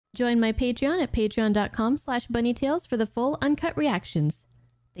join my Patreon at patreon.com/bunnytails for the full uncut reactions.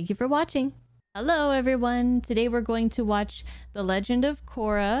 Thank you for watching. Hello everyone. Today we're going to watch The Legend of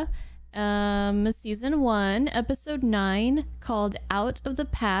Korra, season 1, episode 9, called Out of the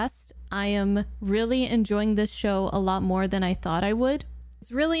Past. I am really enjoying this show a lot more than I thought I would.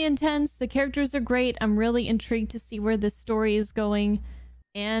 It's really intense. The characters are great. I'm really intrigued to see where this story is going.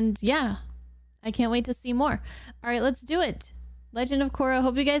 And yeah, I can't wait to see more. All right, let's do it. Legend of Korra.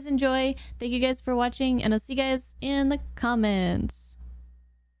 Hope you guys enjoy. Thank you guys for watching, and I'll see you guys in the comments.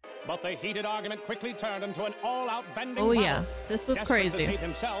 But the heated argument quickly turned into an all-out bending Oh battle. yeah, this was Desperate crazy. to save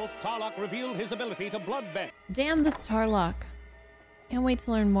himself, Tarlok revealed his ability to bloodbend. Damn this Tarlok. Can't wait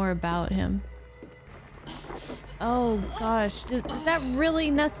to learn more about him. Oh gosh, is that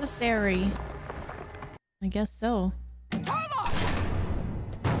really necessary? I guess so. Tarlok!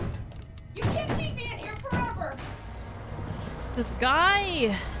 You can't keep me in here forever! This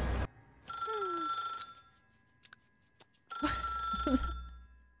guy!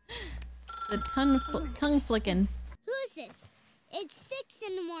 The tongue flicking. Who's this? It's 6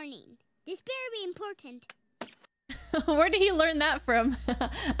 in the morning. This better be important. Where did he learn that from?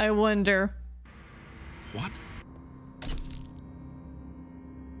 I wonder. What?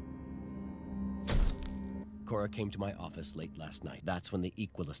 Korra came to my office late last night. That's when the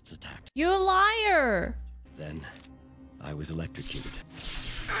Equalists attacked. You liar! Then I was electrocuted.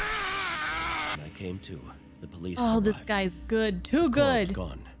 When I came to, the police Oh, arrived. this guy's good. Too Korra was good.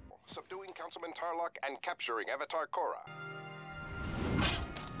 gone. Subduing Councilman Tarlok and capturing Avatar Korra.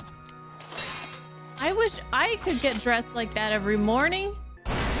 I wish I could get dressed like that every morning.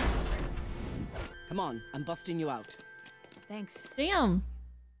 Come on, I'm busting you out. Thanks. Damn.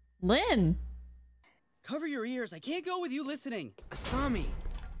 Lynn. Cover your ears. I can't go with you listening. Asami.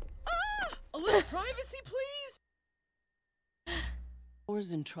 Ah! A little privacy, please?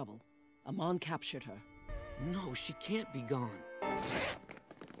 Korra's in trouble. Amon captured her. No, she can't be gone.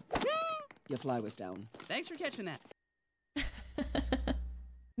 Your fly was down. Thanks for catching that.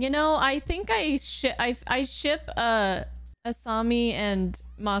 You know, I think I ship Asami and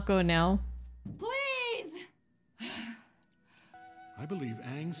Mako now. Please! I believe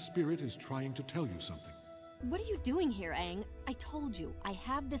Aang's spirit is trying to tell you something. What are you doing here, Aang? I told you, I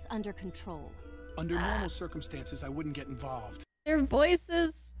have this under control. Under normal circumstances, I wouldn't get involved. Their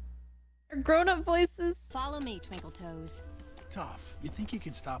voices are grown-up voices. Follow me, Twinkle Toes. Tough. You think you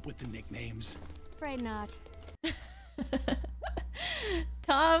can stop with the nicknames? Afraid not.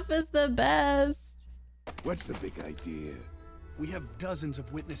 Toph is the best. What's the big idea? We have dozens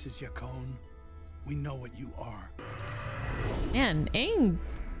of witnesses, Yakone. We know what you are. Man,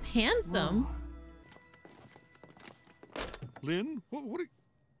 Aang's handsome. Lynn, what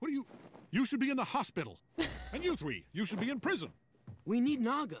are you? You should be in the hospital. And you three, you should be in prison. We need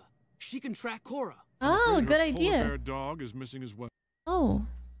Naga. She can track Korra. Oh, Her good polar idea. bear dog is missing as well. Oh,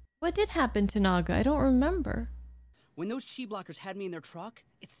 what did happen to Naga? I don't remember. When those chi blockers had me in their truck,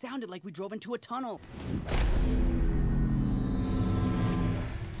 it sounded like we drove into a tunnel.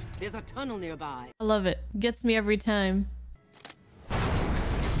 There's a tunnel nearby. I love it. Gets me every time.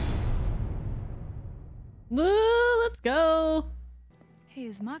 Woo, let's go. Hey,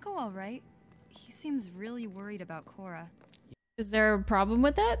 is Mako all right? He seems really worried about Korra. Is there a problem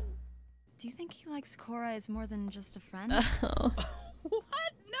with that? Do you think he likes Korra as more than just a friend? Oh.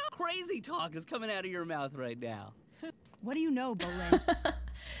 What? No crazy talk is coming out of your mouth right now. What do you know, Bolin?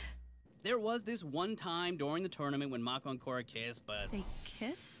 There was this one time during the tournament when Mako and Korra kissed, but... They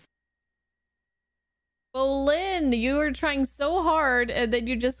kissed? Bolin, you were trying so hard and then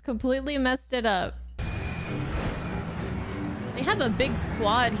you just completely messed it up. They have a big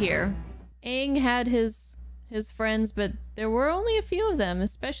squad here. Aang had his friends, but there were only a few of them,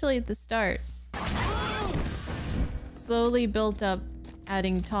 especially at the start. Slowly built up,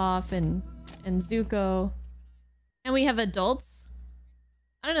 adding Toph and Zuko. And we have adults.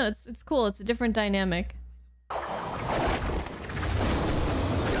 I don't know, it's cool. It's a different dynamic.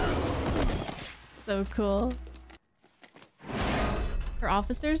 So cool. Her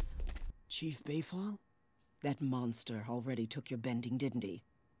officers? Chief Beifong? That monster already took your bending, didn't he?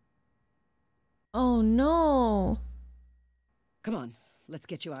 Oh no. Come on, let's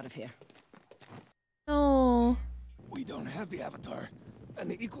get you out of here. No. We don't have the Avatar, and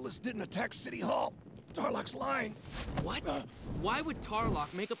the Equalists didn't attack City Hall. Tarlok's lying. What? Why would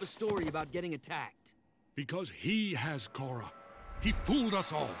Tarlok make up a story about getting attacked? Because he has Korra. He fooled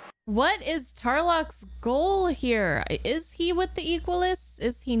us all. What is Tarlok's goal here? Is he with the Equalists?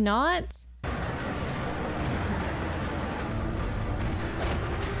 Is he not?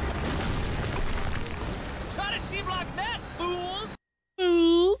 Try to G-block that, fools!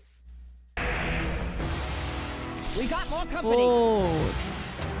 Fools! We got more company. Oh.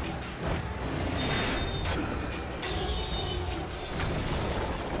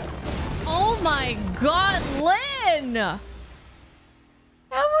 Oh my god, Lynn! That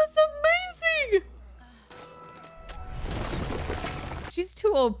was amazing! She's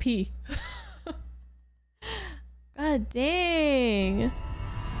too OP. God dang.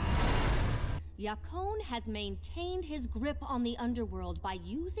 Yakone has maintained his grip on the underworld by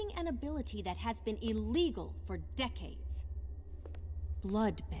using an ability that has been illegal for decades.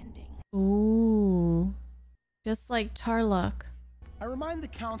 Bloodbending. Ooh. Just like Tarlock. I remind the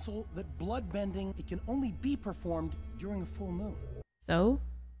council that bloodbending, it can only be performed during a full moon. So?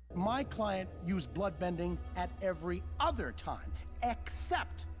 My client used bloodbending at every other time,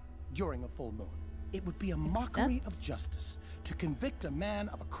 except during a full moon. It would be a mockery of justice to convict a man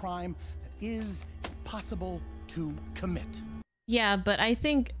of a crime that is impossible to commit. Yeah, but I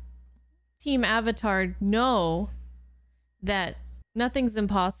think Team Avatar know that nothing's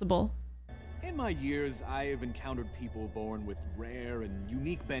impossible. In my years, I have encountered people born with rare and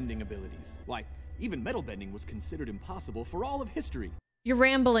unique bending abilities. Why, even metal bending was considered impossible for all of history. Your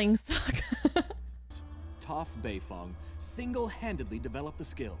ramblings suck. Toph Beifong single-handedly developed the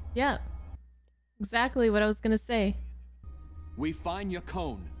skill. Yeah. Exactly what I was gonna say. We find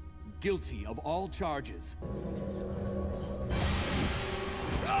Yakone guilty of all charges.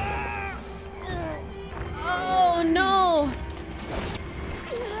 Oh no!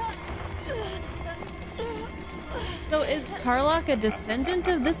 So is Tarlock a descendant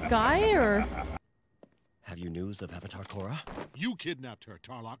of this guy, or? Have you news of Avatar Korra? You kidnapped her,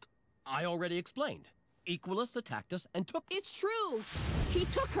 Tarlock. I already explained. Equalists attacked us and took— It's true. He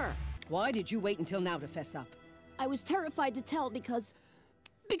took her. Why did you wait until now to fess up? I was terrified to tell because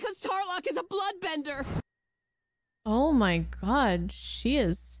Tarlock is a bloodbender. Oh my god, she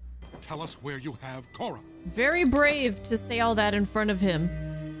is Tell us where you have Korra. very brave to say all that in front of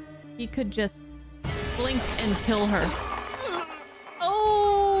him. He could just blink and kill her.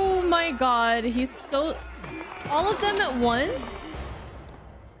 Oh my god, he's so... All of them at once?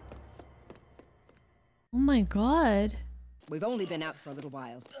 Oh my god. We've only been out for a little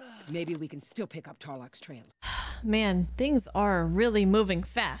while. Maybe we can still pick up Tarlock's trail. Man, things are really moving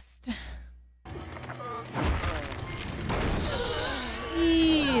fast.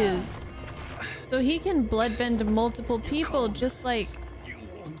 Jeez. So he can bloodbend multiple people just like You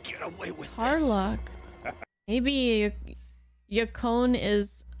won't get away with Tarlock. Maybe Yakone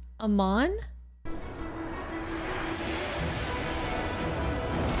is Amon?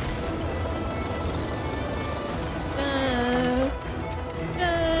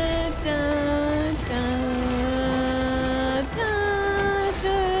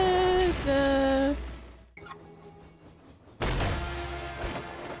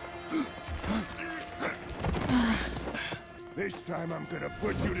 This time I'm gonna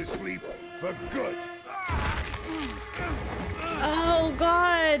put you to sleep for good. Oh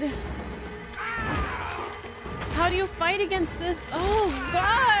god. How do you fight against this? Oh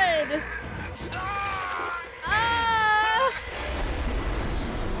god. Ah!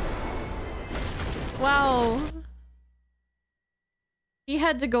 Wow. He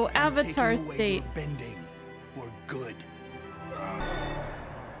had to go Avatar state. Bending for good.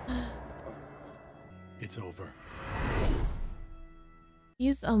 It's over.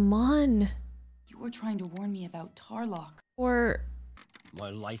 He's Amon. You were trying to warn me about Tarlock. Or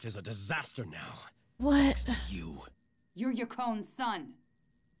My life is a disaster now. what? You. You're Yakone's son.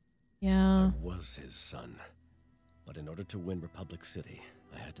 Yeah. I was his son. But in order to win Republic City,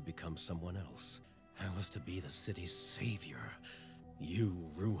 I had to become someone else. I was to be the city's savior. You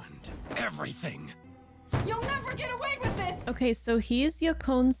ruined everything. You'll never get away with this. Okay, so he's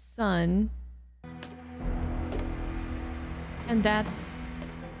Yakone's son. And that's...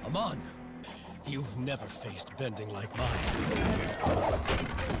 Amon, you've never faced bending like mine.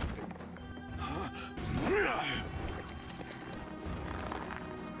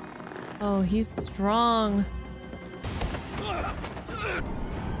 Oh, he's strong.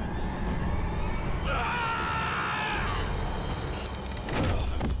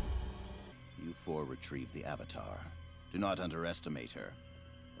 You four retrieve the Avatar. Do not underestimate her.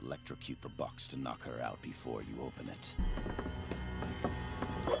 Electrocute the box to knock her out before you open it.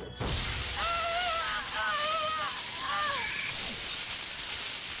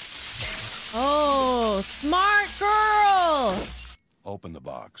 Oh, smart girl! Open the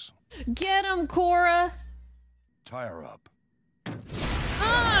box. Get him, Korra! Tie her up.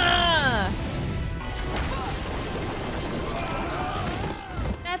 Ah!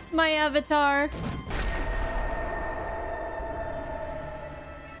 That's my avatar.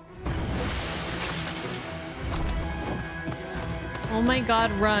 Oh my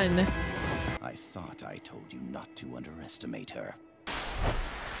god, run. I thought I told you not to underestimate her.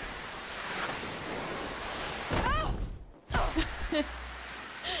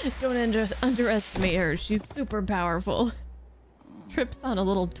 Don't underestimate her. She's super powerful. Trips on a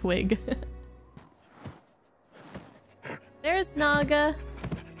little twig. There's Naga.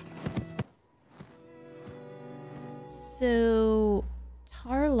 So,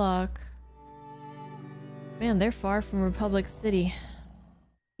 Tarlock. Man, they're far from Republic City.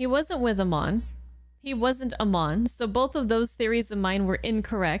 He wasn't with Amon. He wasn't Amon, so both of those theories of mine were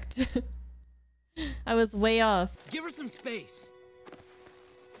incorrect. I was way off. Give her some space.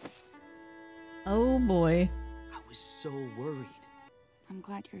 Oh boy. I was so worried. I'm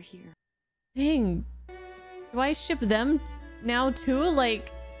glad you're here. Dang. Do I ship them now too?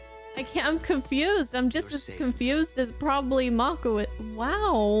 Like, I can't, I'm confused. I'm just as confused as probably Mako.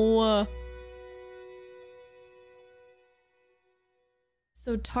 Wow.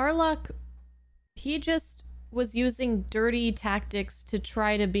 So Tarlock, he just was using dirty tactics to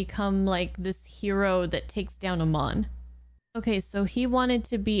try to become like this hero that takes down Amon. Okay, so he wanted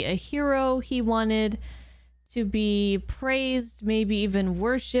to be a hero. He wanted to be praised, maybe even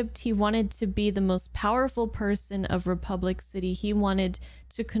worshipped. He wanted to be the most powerful person of Republic City. He wanted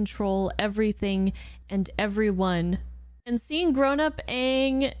to control everything and everyone. And seeing grown-up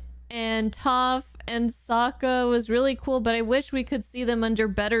Aang and Toph and Sokka was really cool, but I wish we could see them under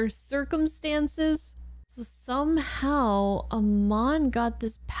better circumstances. So somehow Amon got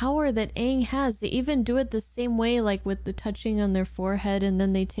this power that Aang has. They even do it the same way, like with the touching on their forehead, and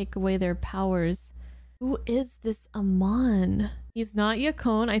then they take away their powers. Who is this Amon? He's not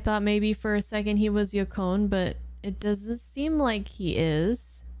Yakone. I thought maybe for a second he was Yakone, but it doesn't seem like he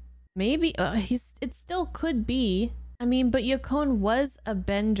is. Maybe it still could be. I mean, but Yakone was a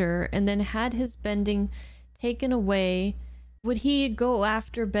bender and then had his bending taken away. Would he go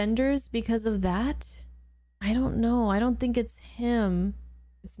after benders because of that? I don't know. I don't think it's him.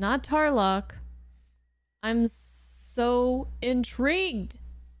 It's not Tarlock. I'm so intrigued.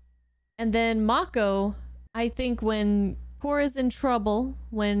 And then Mako, I think when Korra's in trouble,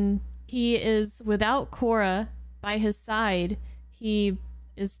 when he is without Korra by his side, he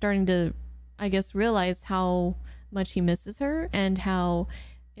is starting to, I guess, realize how much he misses her and how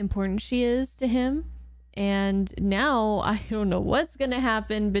important she is to him. And now I don't know what's gonna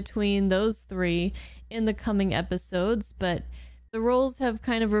happen between those three in the coming episodes, but the roles have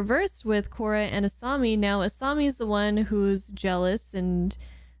kind of reversed with Korra and Asami. Now Asami's the one who's jealous and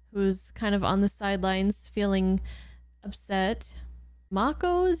who's kind of on the sidelines feeling upset.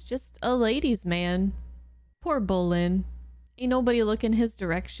 Mako is just a ladies' man. Poor Bolin. Ain't nobody looking his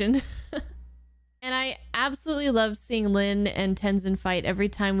direction. And I absolutely love seeing Lin and Tenzin fight. Every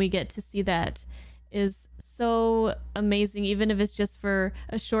time we get to see that is so amazing, even if it's just for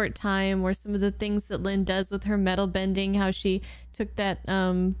a short time, or some of the things that Lin does with her metal bending, how she took that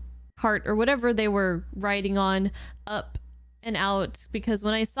cart or whatever they were riding on up and out. Because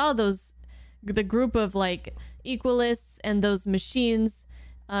when I saw the group of like equalists and those machines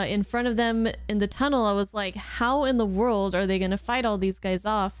in front of them in the tunnel, I was like, how in the world are they gonna fight all these guys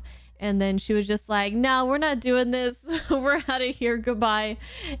off? And then she was just like, no, we're not doing this. We're out of here. Goodbye.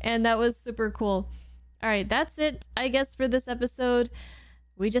 And that was super cool. All right, that's it, I guess, for this episode.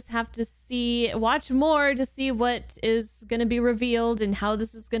 We just have to watch more to see what is going to be revealed and how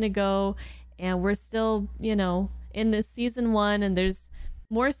this is going to go. And we're still, you know, in this season 1, and there's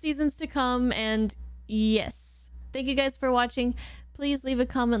more seasons to come. And yes, thank you guys for watching. Please leave a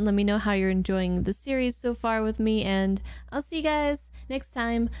comment. Let me know how you're enjoying the series so far with me, and I'll see you guys next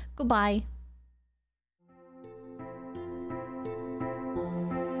time. Goodbye.